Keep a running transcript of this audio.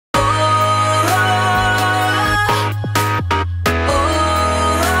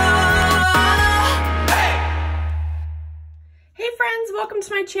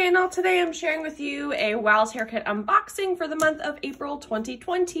channel. Today I'm sharing with you a Wow's Hair Kit unboxing for the month of April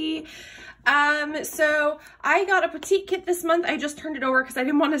 2020. So I got a petite kit this month. I just turned it over because I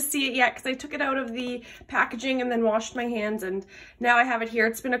didn't want to see it yet because I took it out of the packaging and then washed my hands, and now I have it here.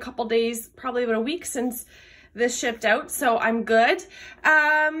 It's been a couple days, probably about a week since this shipped out, so I'm good.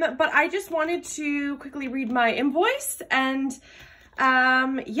 But I just wanted to quickly read my invoice, and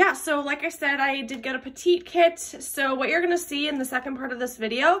yeah, so like I said, I did get a petite kit. So what you're going to see in the second part of this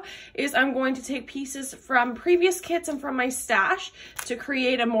video is I'm going to take pieces from previous kits and from my stash to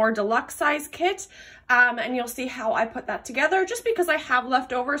create a more deluxe size kit. And you'll see how I put that together just because I have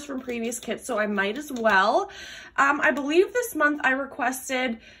leftovers from previous kits, so I might as well. I believe this month I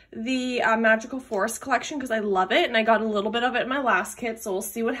requested the Magical Forest collection because I love it, and I got a little bit of it in my last kit, so we'll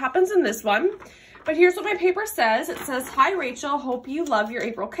see what happens in this one. But here's what my paper says. It says, "Hi Rachel, hope you love your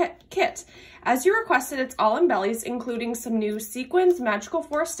April kit. As you requested, it's all embellies, including some new sequins, Magical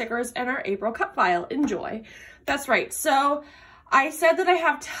Forest stickers, and our April cut file. Enjoy." That's right. So I said that I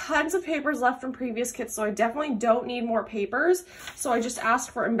have tons of papers left from previous kits, so I definitely don't need more papers. So I just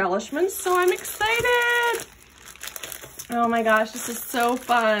asked for embellishments, so I'm excited. Oh my gosh, this is so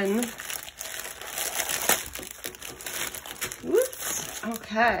fun. Whoops.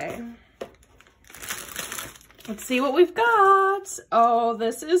 Okay. Let's see what we've got. Oh,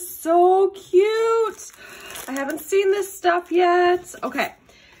 this is so cute. I haven't seen this stuff yet. Okay,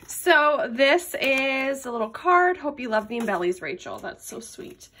 so this is a little card. Hope you love the embellies, Rachel. That's so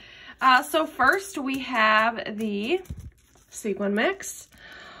sweet. So first we have the sequin mix.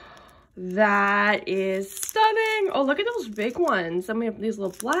 That is stunning. Oh, look at those big ones. Then we have these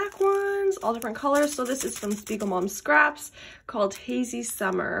little black ones, all different colors. So this is from Spiegel Mom Scraps called Hazy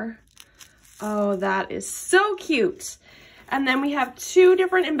Summer. Oh, that is so cute. And then we have two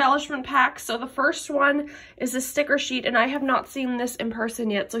different embellishment packs. So the first one is a sticker sheet, and I have not seen this in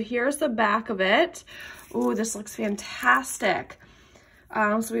person yet. So here's the back of it. Oh, this looks fantastic.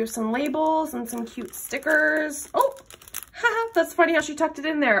 So we have some labels and some cute stickers. Oh, that's funny how she tucked it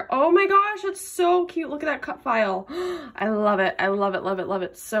in there. Oh my gosh, it's so cute. Look at that cut file. I love it. I love it, love it, love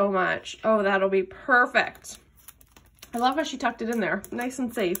it so much. Oh, that'll be perfect. I love how she tucked it in there. Nice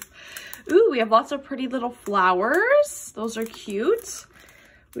and safe. Ooh, we have lots of pretty little flowers. Those are cute.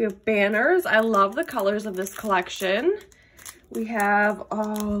 We have banners. I love the colors of this collection. We have,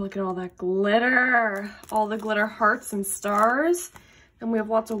 oh, look at all that glitter. All the glitter hearts and stars. And we have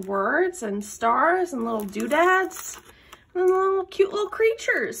lots of words and stars and little doodads. And little cute little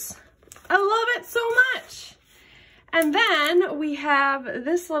creatures. I love it so much. And then we have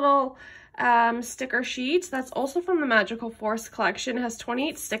this little sticker sheet that's also from the Magical Forest collection. It has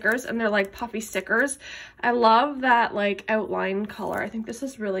 28 stickers, and they're like puffy stickers. I love that like outline color. I think this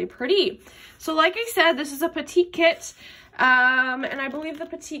is really pretty. So like I said, this is a petite kit, and I believe the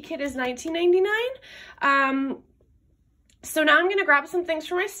petite kit is $19.99. So now I'm gonna grab some things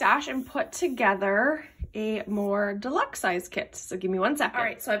from my stash and put together a more deluxe size kit. So give me 1 second. All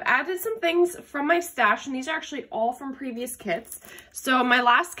right, so I've added some things from my stash, and these are actually all from previous kits. So my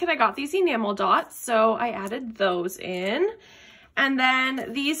last kit, I got these enamel dots, so I added those in. And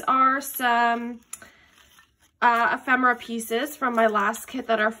then these are some ephemera pieces from my last kit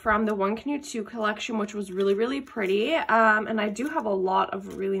that are from the One Canoe 2 collection, which was really, really pretty. And I do have a lot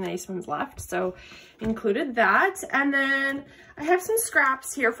of really nice ones left, so included that. And then I have some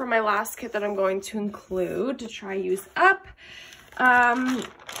scraps here from my last kit that I'm going to include to try use up. And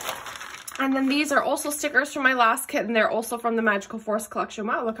then these are also stickers from my last kit, and they're also from the Magical Forest collection.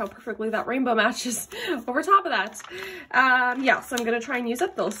 Wow, look how perfectly that rainbow matches over top of that. Yeah, so I'm going to try and use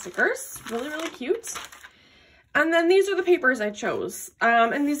up those stickers. Really, really cute. And then these are the papers I chose.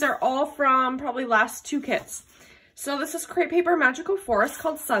 And these are all from probably last 2 kits. So this is crepe paper Magical Forest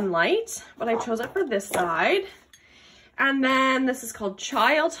called Sunlight, but I chose it for this side. And then this is called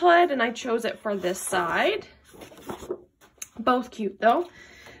Childhood, and I chose it for this side. Both cute though.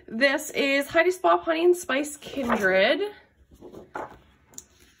 This is Heidi Spa Honey and Spice Kindred.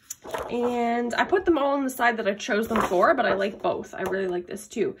 And I put them all on the side that I chose them for, but I like both. I really like this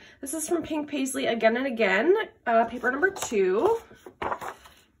too. This is from Pink Paisley Again and Again, paper number 2.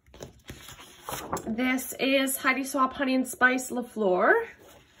 This is Heidi Swapp Honey and Spice La Fleur.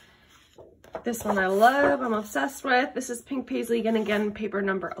 This one I love, I'm obsessed with. This is Pink Paisley Again and Again, paper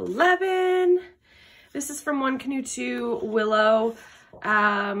number 11. This is from One Canoe 2 Willow,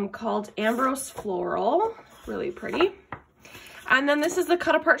 called Ambrose Floral. Really pretty. And then this is the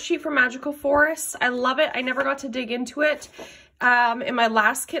cut apart sheet from Magical Forest. I love it. I never got to dig into it in my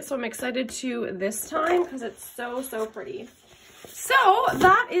last kit, so I'm excited to this time because it's so, so pretty. So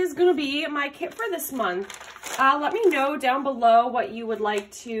that is going to be my kit for this month. Let me know down below what you would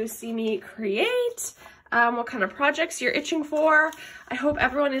like to see me create, what kind of projects you're itching for. I hope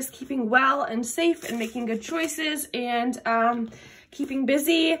everyone is keeping well and safe and making good choices and keeping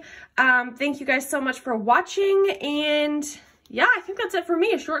busy. Thank you guys so much for watching, and yeah, I think that's it for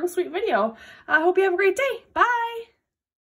me. A short and sweet video. I hope you have a great day. Bye.